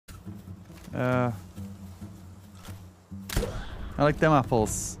I like them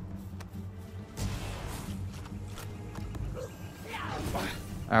apples.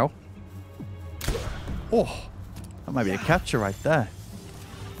 Ow. Oh, that might be a capture right there.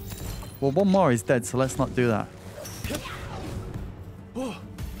 Well, one more is dead, so let's not do that.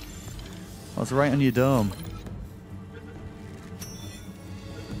 I was right on your dome.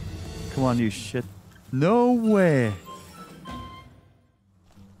 Come on, you shit. No way.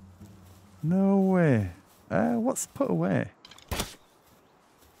 No way. What's put away?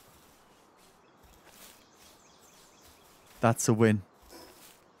 That's a win.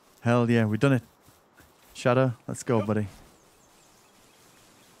 Hell yeah, we've done it. Shadow, let's go, buddy.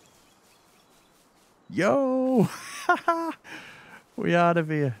 Yo! We out of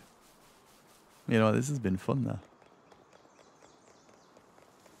here. You know, this has been fun, though.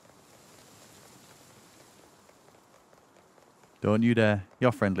 Don't you dare.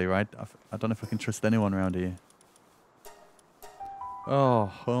 You're friendly, right? I don't know if I can trust anyone around here. Oh,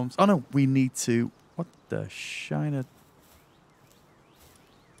 Holmes. Oh, no, we need to... What the shiner...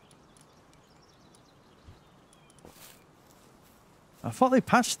 I thought they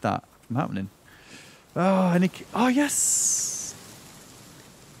patched that from happening. Oh, oh, yes!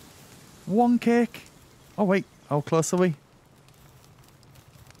 One cake. Oh, wait. How close are we?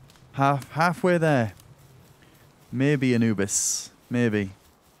 Halfway there. Maybe Anubis. Maybe.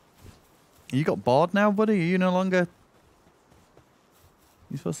 You got bored now, buddy? Are you no longer...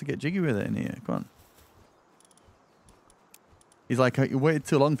 You're supposed to get jiggy with it in here. Come on. He's like, you waited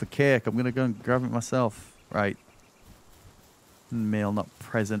too long for cake. I'm going to go and grab it myself. Right. Mail not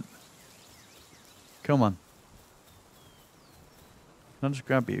present. Come on. I'll just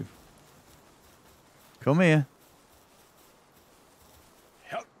grab you. Come here.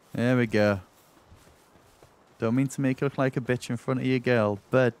 Yep. There we go. Don't mean to make you look like a bitch in front of your girl,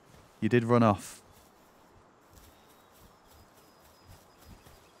 but you did run off.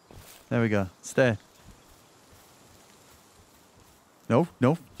 There we go. Stay. No,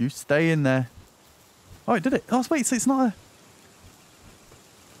 no, you stay in there. Oh, it did it. Oh, wait, so it's not a...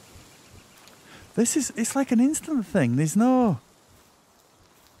 This is... It's like an instant thing. There's no...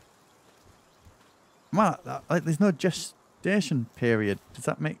 Man, like, there's no gestation period. Does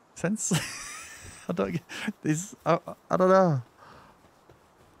that make sense? I don't get... I don't know.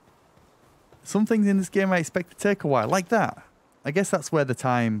 Some things in this game I expect to take a while. Like that. I guess that's where the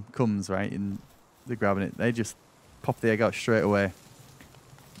time comes, right? In the grabbing it. They just pop the egg out straight away.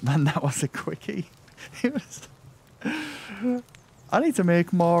 Man, that was a quickie. It was... I need to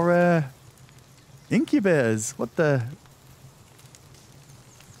make more incubators. What the...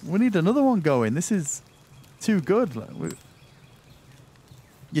 We need another one going. This is too good. Like,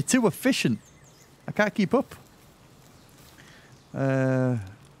 you're too efficient. I can't keep up.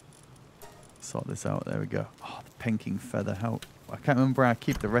 Sort this out. There we go. Oh, the pinking feather. How? I can't remember where I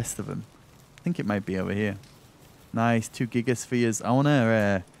keep the rest of them. I think it might be over here. Nice. 2 gigaspheres. I want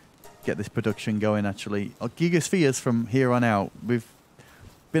to get this production going, actually. Oh, gigaspheres from here on out. We've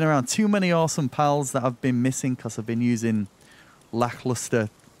been around too many awesome pals that I've been missing because I've been using lackluster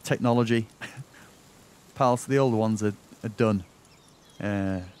technology. Pals, the old ones are done.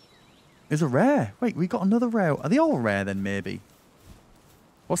 There's a rare. Wait, we got another rare. Are they all rare then, maybe?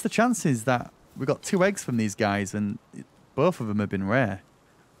 What's the chances that we got 2 eggs from these guys and both of them have been rare?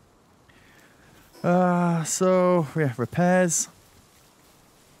 So, yeah, repairs.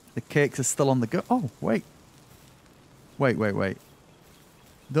 The cakes are still on the go. Oh, wait. Wait.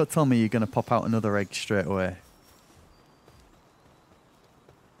 Don't tell me you're going to pop out another egg straight away.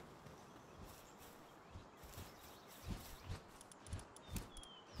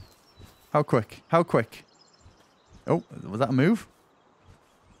 How quick? How quick? Oh, was that a move?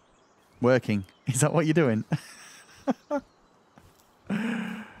 Working. Is that what you're doing?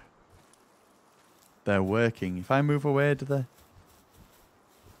 They're working. If I move away, do they?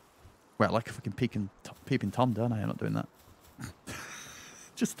 Well, like a fucking peeping Tom, don't I? I'm not doing that.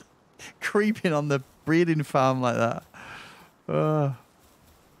 Just creeping on the breeding farm like that.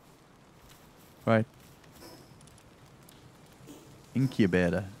 Right.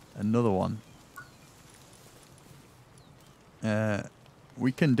 Incubator. Another one.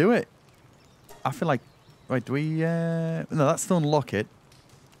 We can do it. I feel like... Wait, do we... No, that's to unlock it.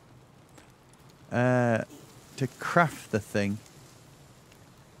 To craft the thing.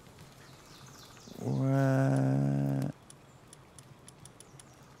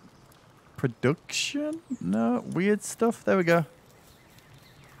 Production? No, weird stuff. There we go.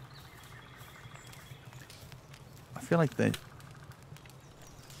 I feel like they...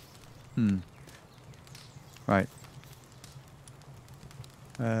 Right.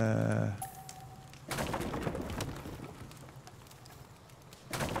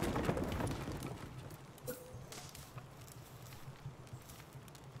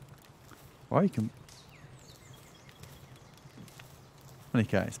 Or you can...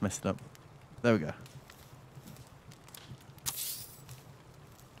 Okay, it's messed up. There we go.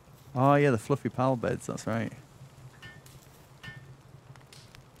 Oh yeah, the fluffy pal beds, that's right.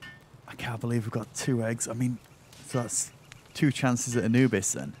 I can't believe we've got 2 eggs. I mean, so that's 2 chances at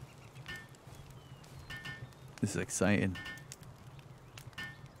Anubis then. This is exciting.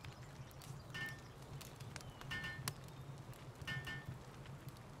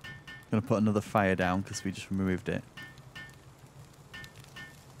 Gonna put another fire down because we just removed it.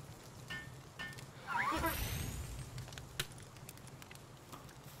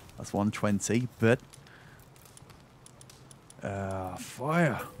 That's 120, but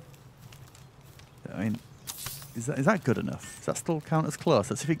fire. I mean, is that good enough? Does that still count as close?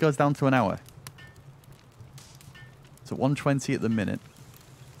 Let's see if it goes down to an hour. So 120 at the minute.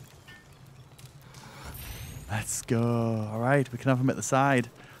 Let's go. All right, we can have them at the side.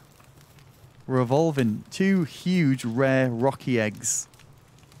 We're evolving 2 huge, rare, rocky eggs.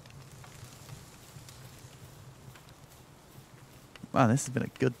 Man, this has been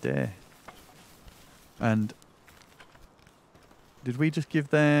a good day. And did we just give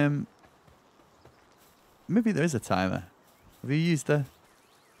them... Maybe there is a timer. Have you used the...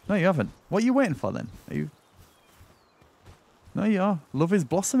 No, you haven't. What are you waiting for then? Are you... No, you are. Love is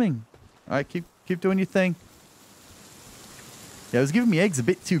blossoming. All right, keep doing your thing. Yeah, it was giving me eggs a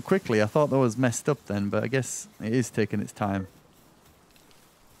bit too quickly. I thought that was messed up then, but I guess it is taking its time.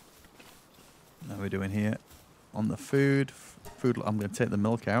 Now we're doing here on the food. I'm going to take the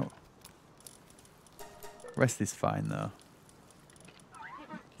milk out. Rest is fine though.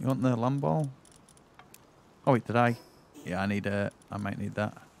 You want the lamb ball? Oh wait, did I? Yeah, I might need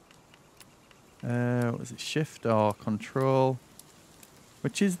that. What was it? Shift or control?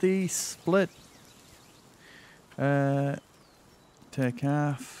 Which is the split? Take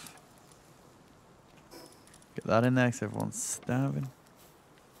half. Get that in there because everyone's starving.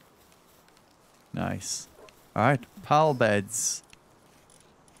 Nice. Alright, pal beds.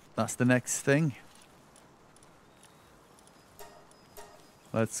 That's the next thing.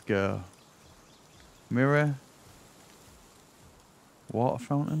 Let's go. Mirror. Water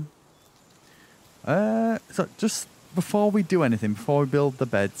fountain. So just before we do anything, before we build the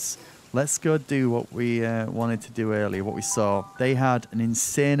beds, let's go do what we wanted to do earlier, what we saw. They had an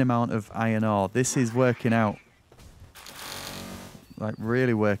insane amount of iron ore. This is working out. Like,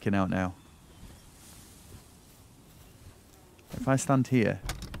 really working out now. If I stand here,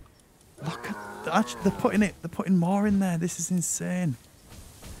 look at they're putting more in there. This is insane.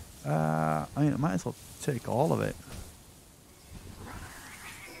 I mean, I might as well take all of it.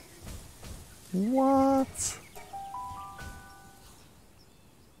 What?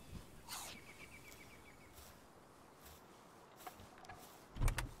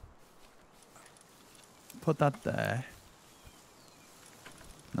 Put that there.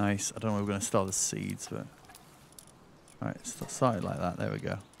 Nice. I don't know where we're going to store the seeds, but... Alright, start it like that. There we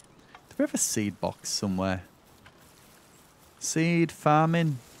go. Do we have a seed box somewhere? Seed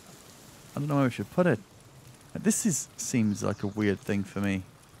farming. I don't know where we should put it. This seems like a weird thing for me.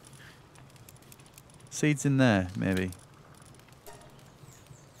 Seeds in there, maybe.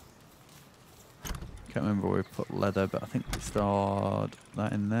 Can't remember where we put leather, but I think we stored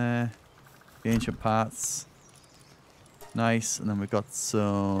that in there. The ancient parts. Nice. And then we've got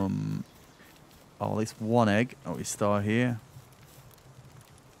some... Oh, at least 1 egg that we store here.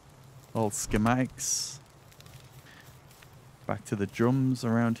 Old schematics. Back to the drums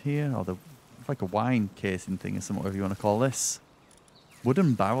around here. Or like a wine casing thing or something, whatever you want to call this.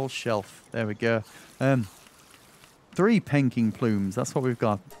 Wooden barrel shelf. There we go. 3 penking plumes. That's what we've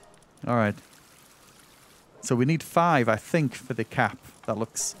got. Alright. So we need 5, I think, for the cap. That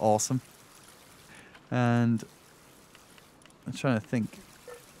looks awesome. And I'm trying to think.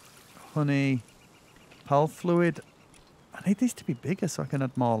 Honey. Pal fluid. I need these to be bigger so I can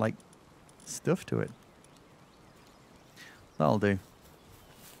add more, like, stuff to it. That'll do.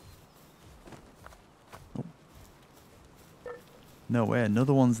 Oh. No way.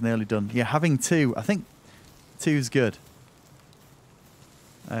 Another one's nearly done. Yeah, having 2. I think 2's good.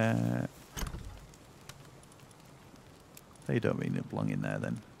 They don't really belong in there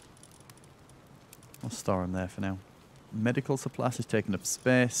then. I'll store them there for now. Medical supplies is taking up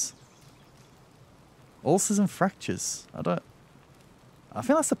space. Ulcers and fractures. I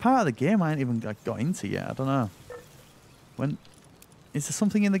feel that's the part of the game I ain't even got into yet. I don't know. Is there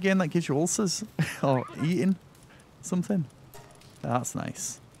something in the game that gives you ulcers? Or eating something? That's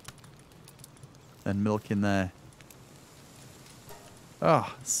nice. And milk in there.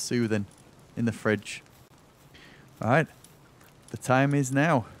 Ah, oh, soothing. In the fridge. Alright. The time is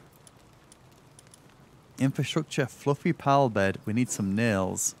now. Infrastructure, fluffy pal bed. We need some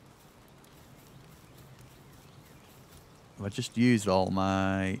nails. I just used all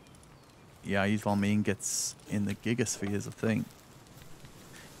my... Yeah, I used all my ingots in the gigaspheres, I think.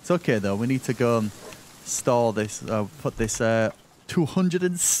 It's okay, though. We need to go and store this, put this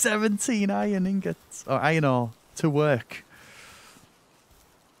 217 iron ingots, or iron ore, to work.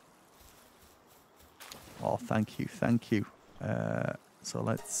 Oh, thank you, thank you. So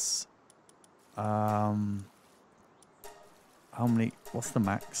let's... how many... What's the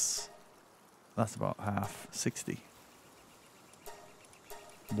max? That's about half. 60.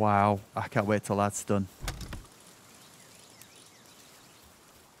 Wow, I can't wait till that's done.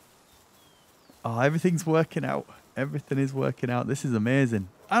 Oh, everything's working out. Everything is working out. This is amazing.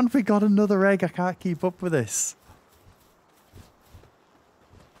 And we got another egg. I can't keep up with this.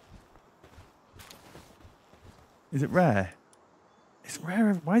 Is it rare? It's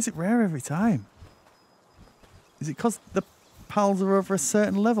rare. Why is it rare every time? Is it because the pals are over a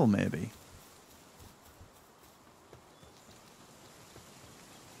certain level, maybe?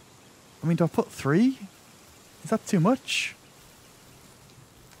 I mean, do I put 3? Is that too much?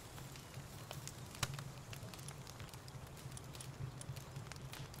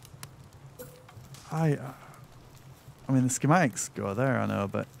 I mean, the schematics go there, I know,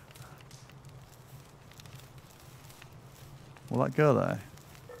 but... Will that go there?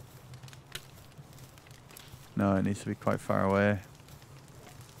 No, it needs to be quite far away.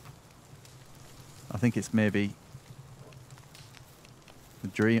 I think it's maybe... The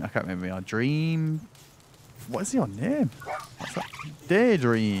dream... I can't remember our dream... What is your name? What's that?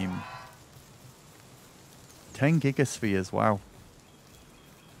 Daydream. 10 gigaspheres, wow.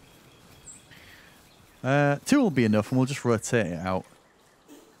 2 will be enough and we'll just rotate it out.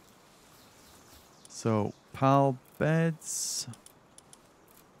 So, pal beds.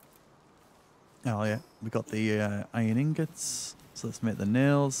 Oh yeah, we got the iron ingots. So let's make the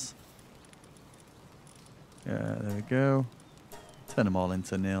nails. Yeah, there we go. Turn them all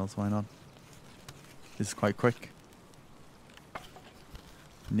into nails, why not? This is quite quick.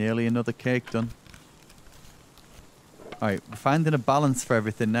 Nearly another cake done. Alright, we're finding a balance for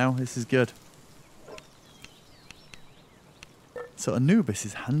everything now. This is good. So Anubis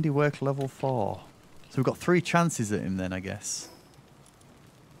is handiwork level 4. So we've got 3 chances at him then, I guess.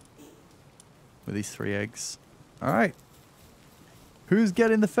 With these 3 eggs. Alright. Who's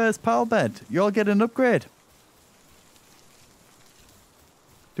getting the first pal bed? You all get an upgrade.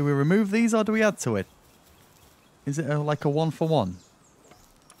 Do we remove these or do we add to it? Is it like a 1-for-1?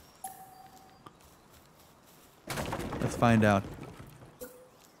 Let's find out.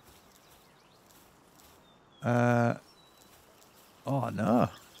 Oh no.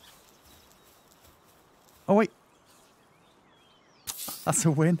 Oh wait. That's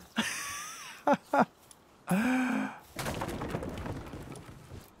a win.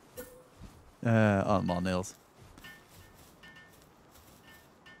 Oh, more nails.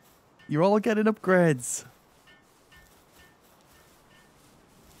 You're all getting upgrades.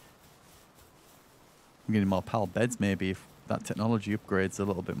 I'm getting more PAL beds maybe if that technology upgrades a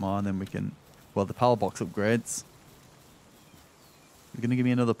little bit more and then we can... Well, the PAL box upgrades. You're going to give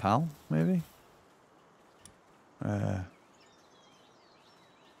me another PAL, maybe?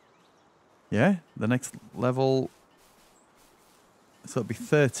 Yeah, the next level... So it'll be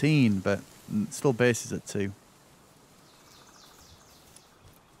 13, but still bases at 2.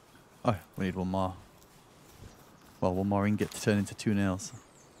 Oh, we need one more. Well, one more ingot to turn into 2 nails.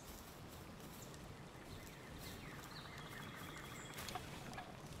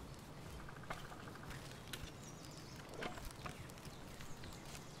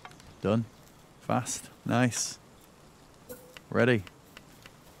 Done. Fast. Nice. Ready.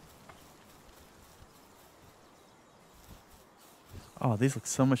 Oh, these look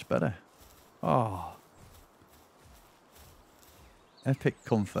so much better. Oh. Epic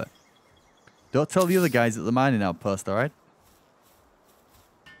comfort. Don't tell the other guys at the mining outpost, alright?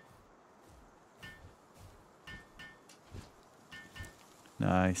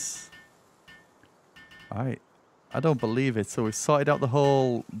 Nice. Alright. I don't believe it. So we've sorted out the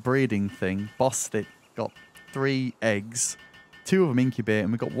whole breeding thing. Bossed it. Got 3 eggs. 2 of them incubate,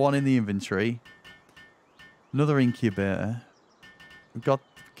 and we've got 1 in the inventory. Another incubator. We've got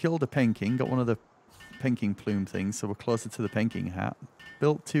killed a penking. Got one of the penking plume things, so we're closer to the penking hat.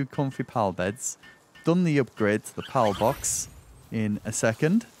 Built 2 comfy PAL beds. Done the upgrade to the PAL box in a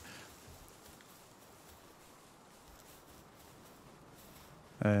second.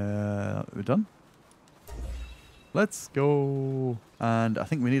 We're done. Let's go. And I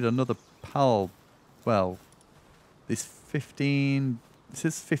think we need another PAL. Well, this 15... This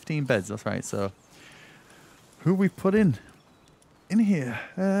is 15 beds, that's right. So Who we put in here?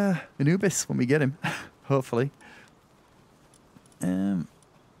 Anubis when we get him, hopefully. Who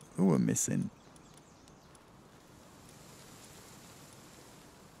we're missing?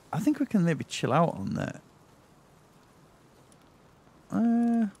 I think we can maybe chill out on that.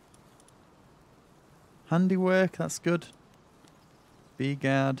 Handiwork, that's good.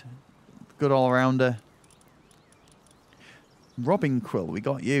 B-guard, good all-rounder. Robin Quill, we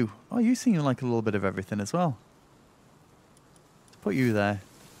got you. Oh, you seem like a little bit of everything as well. Let's put you there.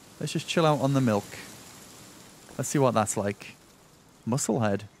 Let's just chill out on the milk. Let's see what that's like.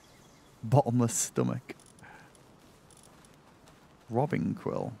 Musclehead. Bottomless stomach. Robin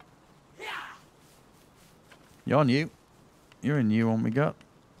Quill. You're new. You're a new one we got.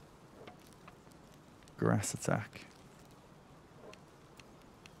 Grass attack.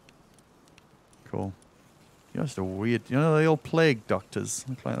 Cool. You're just a weird... You know the old plague doctors?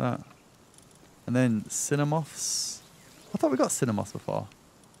 Look like that. And then Cinemoths. I thought we got Cinemoths before.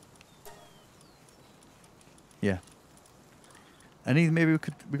 Yeah. Any maybe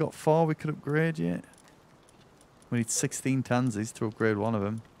we got 4 we could upgrade yet. We need 16 Tansies to upgrade one of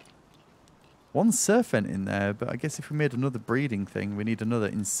them. One Serpent in there, but I guess if we made another breeding thing, we need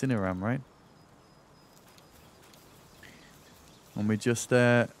another Incineram, right? And we just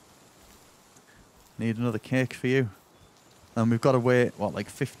need another cake for you. And we've got to wait, what, like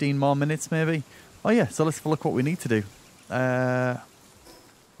 15 more minutes maybe? Oh yeah, so let's have a look what we need to do.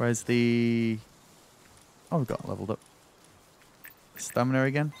 Where's the... Oh, we've got leveled up. Stamina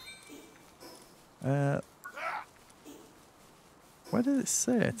again. Where did it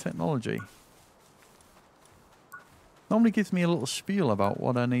say? Technology. Normally gives me a little spiel about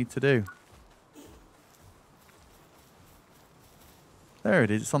what I need to do. There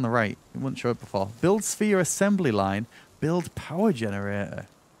it is, it's on the right. It wouldn't show it before. Build sphere assembly line. Build power generator.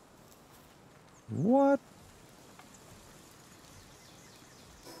 What?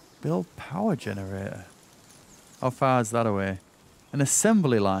 Build power generator. How far is that away? An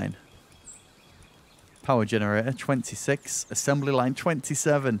assembly line. Power generator 26. Assembly line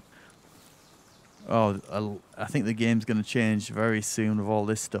 27. Oh, I think the game's going to change very soon with all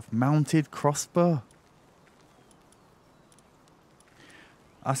this stuff. Mounted crossbow.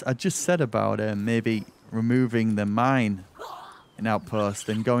 I just said about maybe removing the mine in Outpost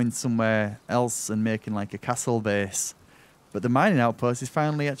and going somewhere else and making like a castle base. But the mining outpost is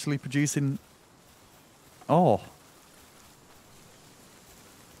finally actually producing ore.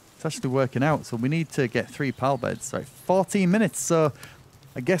 It's actually working out, so we need to get 3 pal beds. Right, 14 minutes, so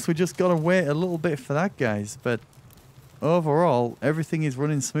I guess we just got to wait a little bit for that, guys. But overall, everything is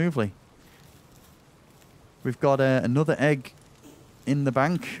running smoothly. We've got another egg in the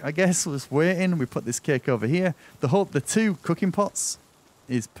bank, I guess, was waiting. We put this cake over here. The 2 cooking pots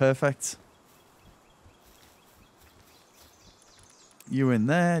is perfect. You in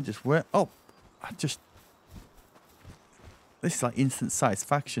there, just wait. Oh, this is like instant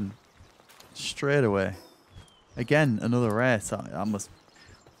satisfaction straight away. Again, another rare. So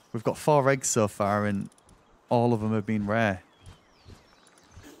we've got 4 eggs so far, and all of them have been rare.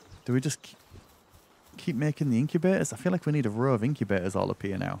 Do we just keep making the incubators? I feel like we need a row of incubators all up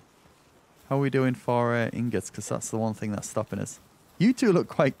here now. How are we doing for ingots? Because that's the one thing that's stopping us. You two look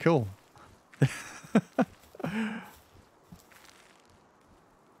quite cool. I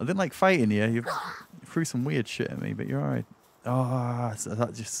didn't like fighting you. You threw some weird shit at me, but you're alright. Oh, so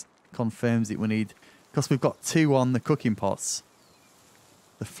that just confirms it. We need... Because we've got 2 on the cooking pots.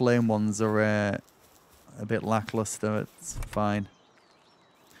 The flame ones are a bit lackluster. It's fine.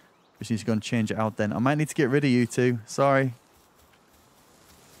 Just need to go and change it out then. I might need to get rid of you 2. Sorry.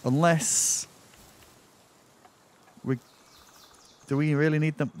 Unless... Do we really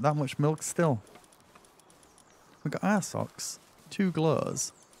need that much milk still? We've got our socks. 2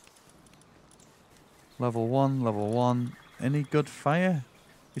 glows. Level 1, level 1. Any good fire?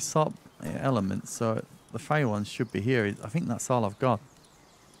 We sort elements, so the fire ones should be here. I think that's all I've got.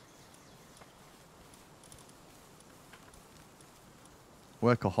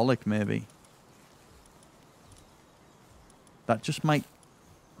 Workaholic, maybe. That just might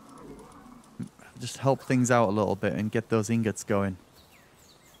just help things out a little bit and get those ingots going.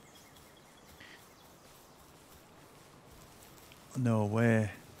 No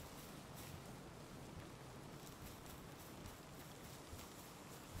way.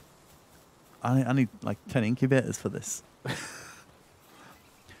 I need like 10 incubators for this.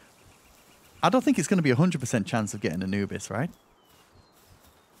 I don't think it's going to be a 100% chance of getting Anubis, right?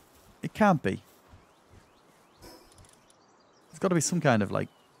 It can't be. There's got to be some kind of like,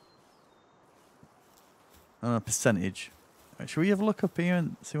 I don't know, percentage. Right, should we have a look up here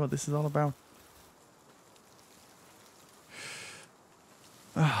and see what this is all about?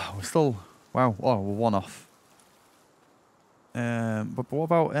 We're still... Wow. Oh, we're one off. But what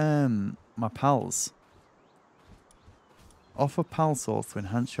about my pals? Offer pal souls to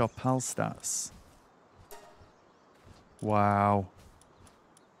enhance your pal stats. Wow.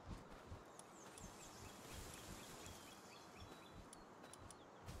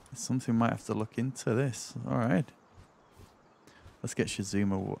 Something might have to look into this. Alright. Let's get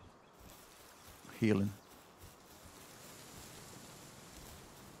Zuma healing.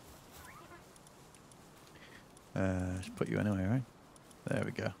 Just put you anyway, right? There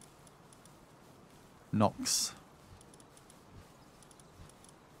we go. Nox.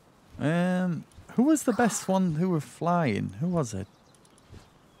 Who was the best one who were flying? Who was it?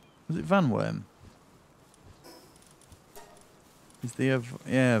 Was it Van Worm? Is the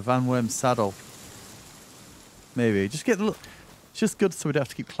yeah, Van Worm saddle? Maybe just get a look. It's just good so we don't have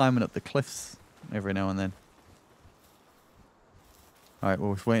to keep climbing up the cliffs every now and then. All right,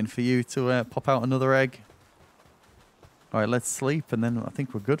 we're just waiting for you to pop out another egg. All right, let's sleep, and then I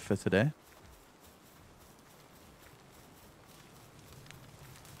think we're good for today.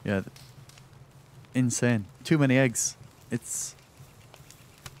 Yeah, insane. Too many eggs. It's.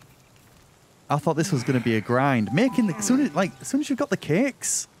 I thought this was going to be a grind. Making the as soon as you've got the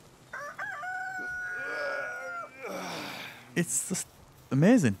cakes, it's just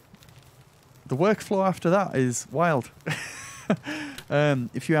amazing. The workflow after that is wild.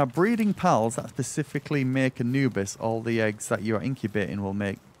 If you are breeding pals that specifically make Anubis, all the eggs that you are incubating will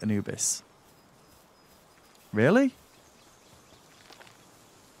make Anubis. Really?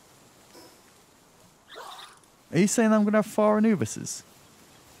 Are you saying I'm going to have 4 Anubises?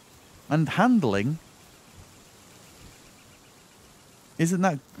 And handling? Isn't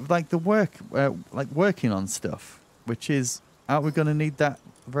that like the work, like working on stuff? Which is, aren't we going to need that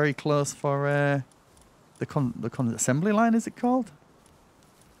very close for the assembly line, is it called?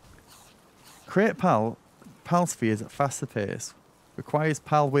 Create pal spheres at faster pace. Requires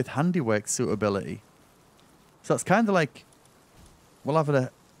pal with handiwork suitability. So it's kind of like, we'll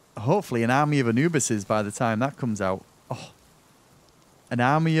have hopefully an army of Anubises by the time that comes out. Oh, an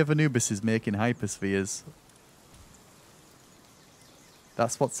army of Anubises making hyperspheres.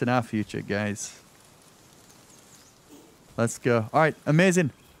 That's what's in our future, guys. Let's go. All right,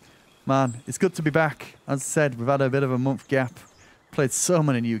 amazing. Man, it's good to be back. As I said, we've had a bit of a month gap. Played so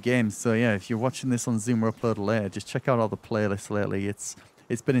many new games. So yeah, if you're watching this on ZumaUpload later, just check out all the playlists lately. It's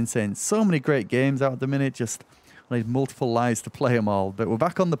been insane. So many great games out at the minute. Just I need multiple lives to play them all. But we're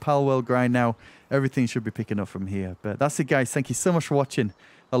back on the Palworld grind now. Everything should be picking up from here. But that's it, guys. Thank you so much for watching.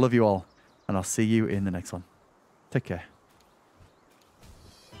 I love you all. And I'll see you in the next one. Take care.